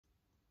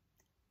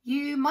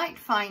You might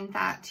find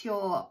that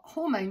your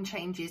hormone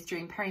changes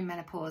during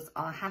perimenopause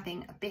are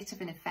having a bit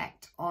of an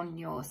effect on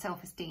your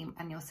self-esteem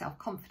and your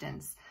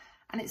self-confidence.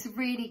 And it's a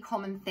really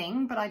common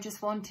thing, but I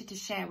just wanted to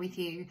share with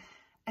you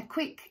a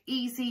quick,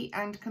 easy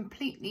and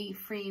completely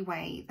free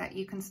way that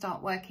you can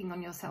start working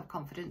on your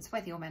self-confidence,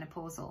 whether you're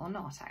menopausal or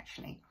not,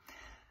 actually.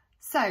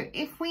 So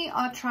if we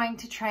are trying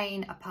to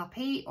train a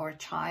puppy or a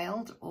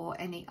child or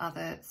any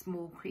other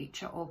small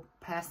creature or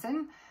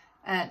person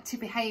to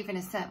behave in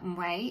a certain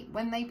way,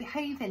 when they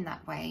behave in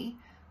that way,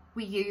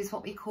 we use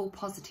what we call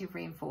positive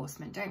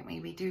reinforcement, don't we?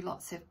 We do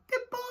lots of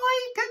good boy,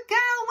 good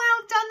girl,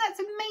 well done,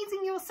 that's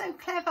amazing, you're so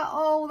clever,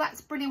 oh,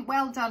 that's brilliant,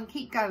 well done,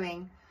 keep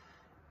going.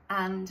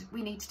 And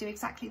we need to do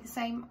exactly the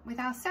same with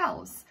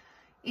ourselves.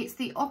 It's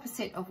the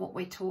opposite of what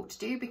we're taught to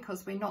do,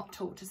 because we're not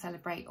taught to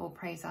celebrate or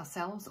praise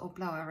ourselves or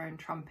blow our own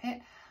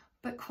trumpet.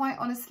 But quite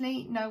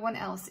honestly, no one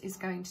else is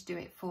going to do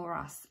it for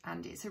us.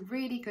 And it's a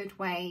really good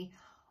way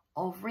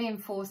of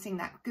reinforcing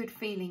that good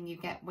feeling you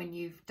get when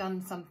you've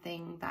done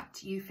something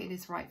that you feel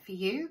is right for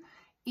you,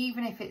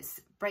 even if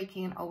it's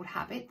breaking an old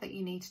habit that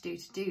you need to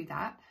do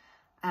that.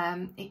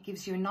 It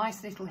gives you a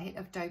nice little hit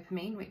of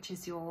dopamine, which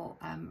is your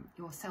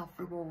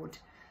self-reward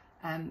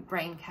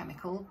brain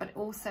chemical, but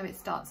also it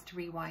starts to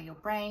rewire your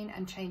brain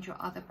and change your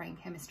other brain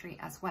chemistry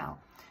as well.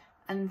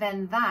 And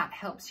then that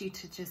helps you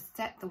to just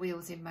set the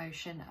wheels in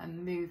motion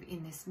and move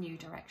in this new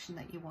direction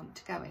that you want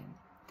to go in.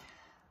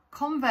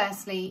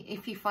 Conversely,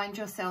 if you find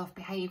yourself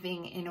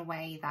behaving in a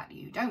way that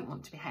you don't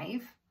want to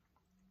behave,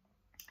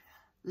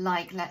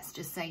 like let's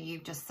just say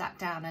you've just sat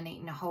down and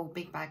eaten a whole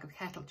big bag of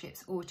kettle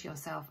chips all to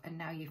yourself, and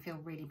now you feel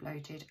really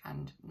bloated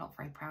and not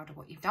very proud of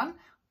what you've done.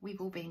 We've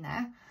all been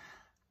there.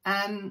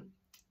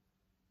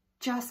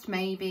 Just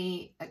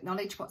maybe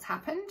acknowledge what's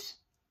happened,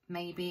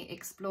 maybe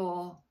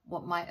explore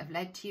what might have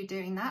led to you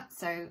doing that.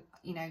 So,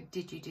 you know,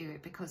 did you do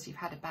it because you've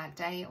had a bad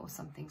day or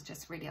something's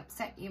just really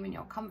upset you and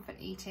you're comfort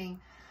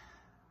eating?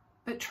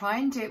 But try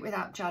and do it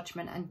without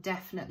judgment, and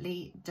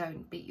definitely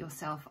don't beat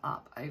yourself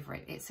up over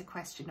it. It's a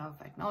question of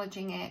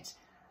acknowledging it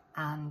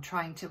and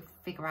trying to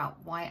figure out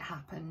why it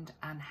happened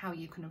and how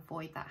you can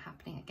avoid that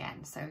happening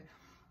again. So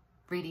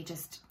really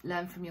just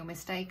learn from your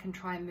mistake and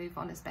try and move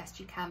on as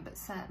best you can, but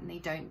certainly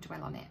don't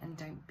dwell on it and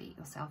don't beat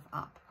yourself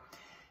up.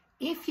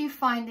 If you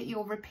find that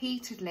you're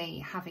repeatedly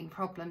having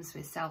problems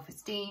with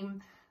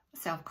self-esteem,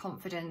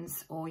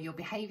 self-confidence, or you're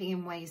behaving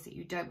in ways that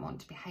you don't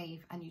want to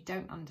behave and you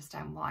don't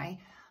understand why,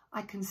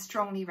 I can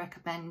strongly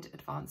recommend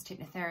advanced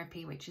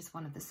hypnotherapy, which is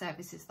one of the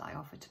services that I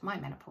offer to my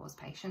menopause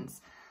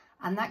patients.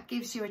 And that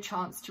gives you a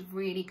chance to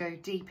really go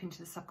deep into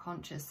the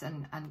subconscious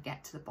and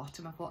get to the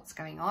bottom of what's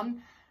going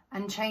on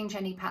and change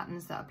any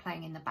patterns that are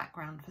playing in the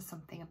background for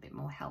something a bit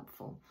more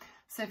helpful.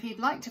 So if you'd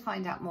like to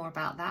find out more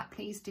about that,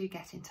 please do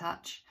get in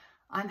touch.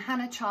 I'm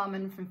Hannah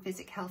Charman from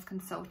Physic Health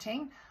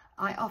Consulting.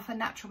 I offer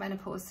natural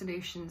menopause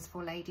solutions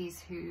for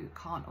ladies who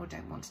can't or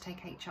don't want to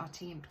take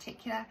HRT in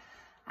particular.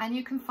 And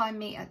you can find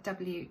me at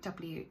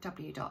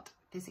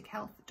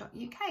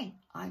www.physichealth.uk.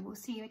 I will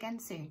see you again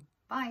soon.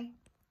 Bye.